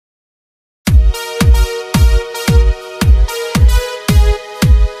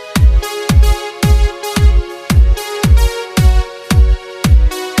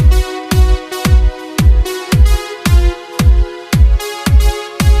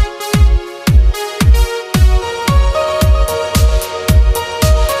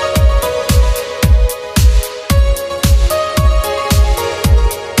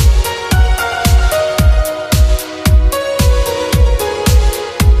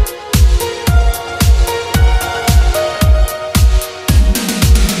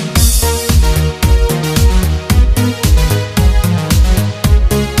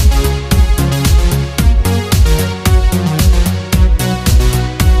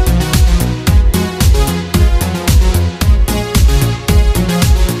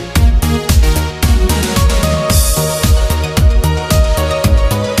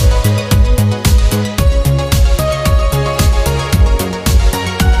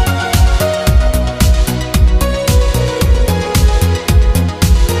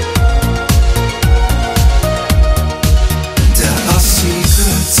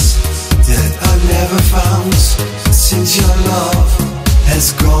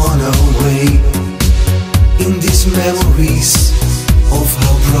away in these memories of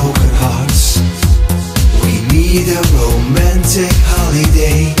our broken hearts. We need a romantic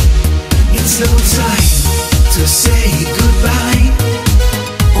holiday. It's no time to say goodbye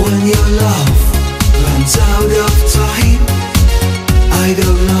when your love runs out of time. I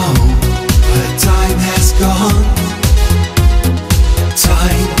don't know where time has gone.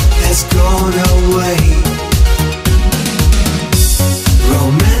 Time has gone away.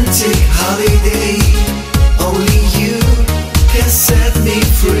 Romantic holiday, only you can set me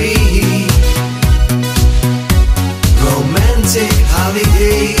free. Romantic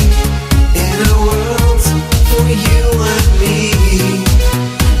holiday in a world for you and me.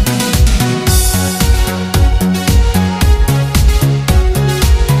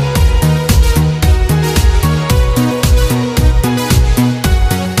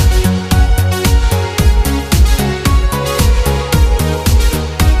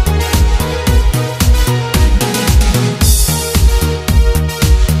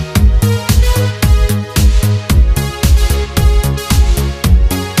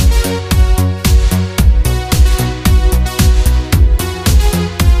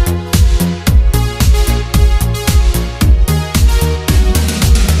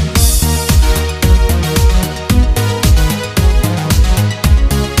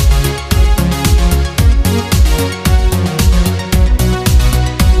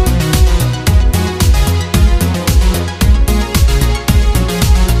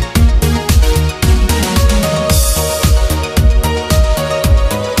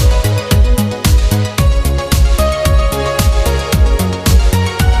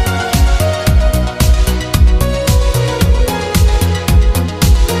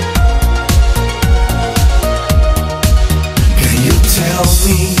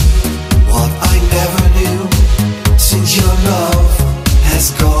 What I never knew, since your love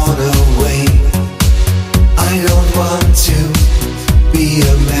has gone away. I don't want to be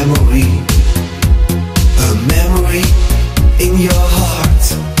a memory in your heart.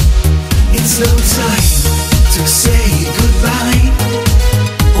 It's no time to say goodbye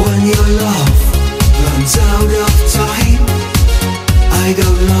when your love runs out of time. I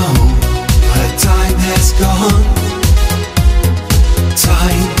don't know where time has gone.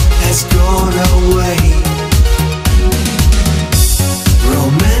 Time has gone away.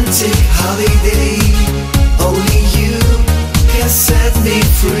 Romantic holiday, only you can set me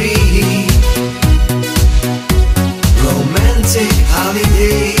free. Romantic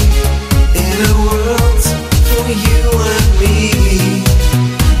holiday in a world for you and me.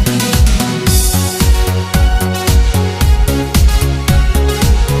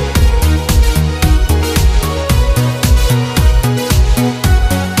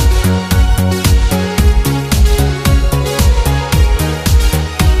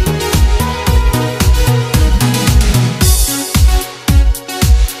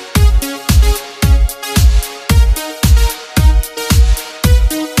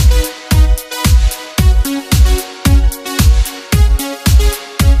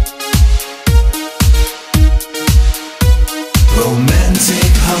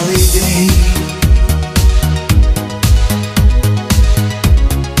 Romantic holiday.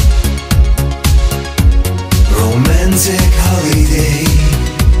 Romantic holiday.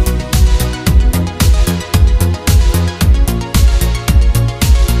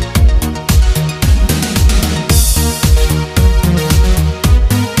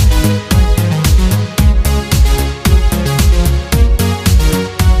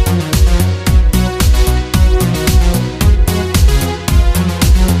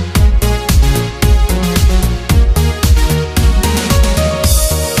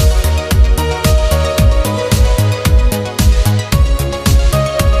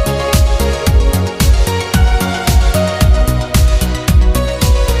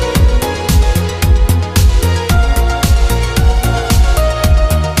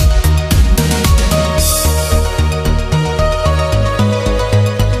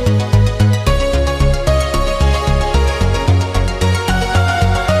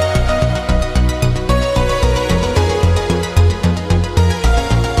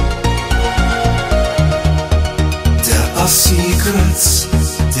 Secrets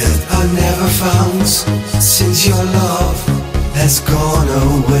that I never found, since your love has gone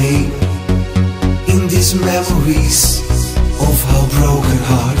away. In these memories of our broken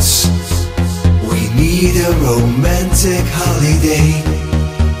hearts, we need a romantic holiday.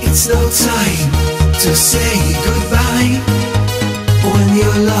 It's no time to say goodbye when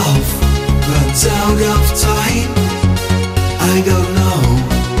your love runs out of time. I don't know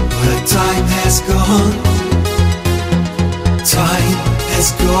where time has gone. Time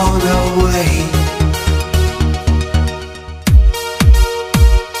has gone away.